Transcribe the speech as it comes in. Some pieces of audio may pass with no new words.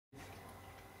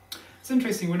It's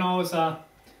interesting, when I was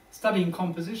studying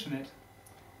composition at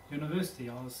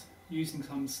university, I was using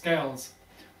some scales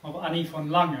of Annie von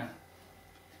Lange,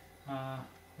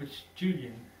 which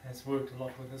Julian has worked a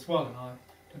lot with as well, and I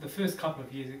did the first couple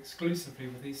of years exclusively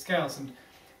with these scales. And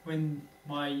when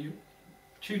my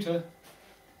tutor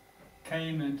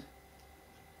came and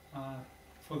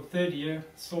for the third year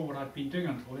saw what I'd been doing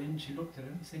until then, she looked at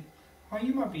it and said, "Oh,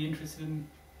 you might be interested in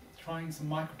trying some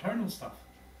microtonal stuff."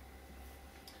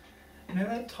 And at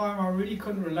that time I really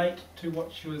couldn't relate to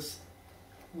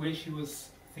where she was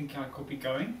thinking I could be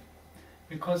going,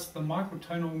 because the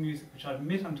microtonal music which I'd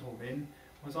met until then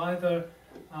was either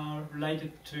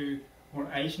related to more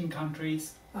Asian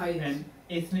countries and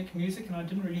ethnic music, and I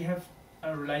didn't really have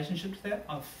a relationship to that.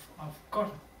 I've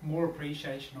got more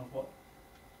appreciation of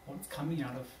what's coming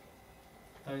out of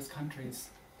those countries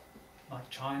like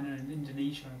China and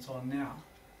Indonesia and so on now.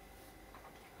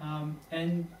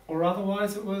 Or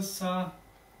otherwise it was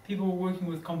people working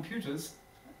with computers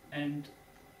and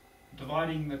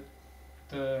dividing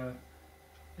the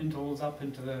intervals up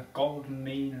into the golden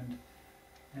mean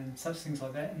and such things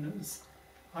like that, and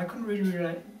I couldn't really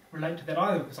relate to that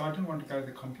either, because I didn't want to go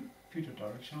the computer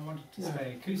direction. I wanted to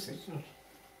stay acoustic.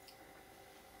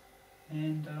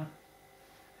 And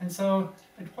so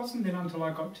it wasn't then until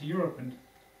I got to Europe and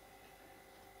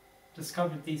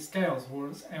discovered these scales, or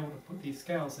was able to put these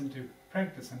scales into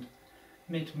practice, and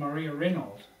met Maria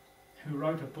Renaud, who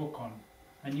wrote a book on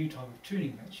a new type of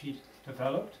tuning that she'd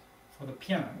developed for the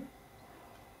piano,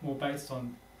 more based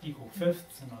on equal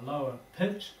fifths and a lower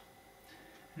pitch.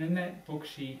 And in that book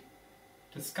she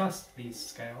discussed these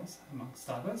scales amongst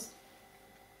others,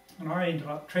 and I ended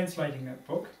up translating that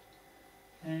book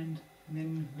and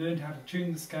then learned how to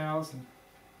tune the scales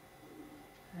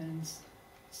and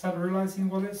started realising,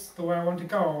 well, that's the way I want to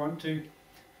go. I want to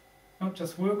not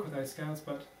just work with those scales,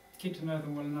 but get to know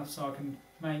them well enough so I can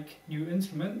make new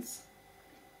instruments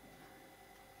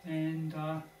and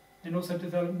also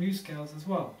develop new scales as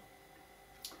well.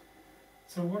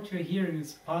 So what you're hearing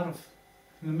is part of,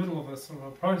 in the middle of a sort of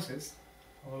a process,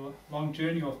 of a long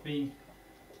journey of being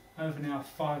over now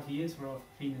 5 years where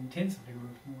I've been intensively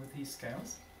working with these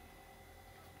scales.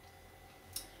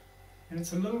 And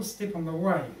it's a little step on the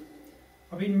way.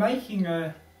 I've been making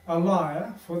a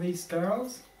lyre for these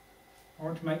scales. I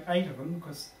want to make 8 of them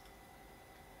because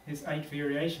there's 8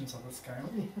 variations of the scale.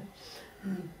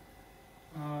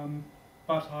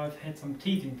 But I've had some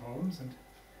teething problems, and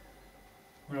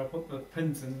where I put the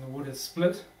pins in, the wood is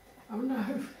split. Oh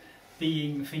no!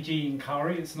 Being Fijian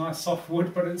kauri, it's nice soft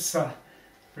wood, but it's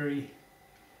very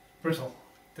brittle.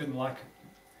 Didn't like it.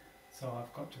 So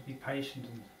I've got to be patient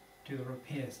and do the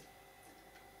repairs.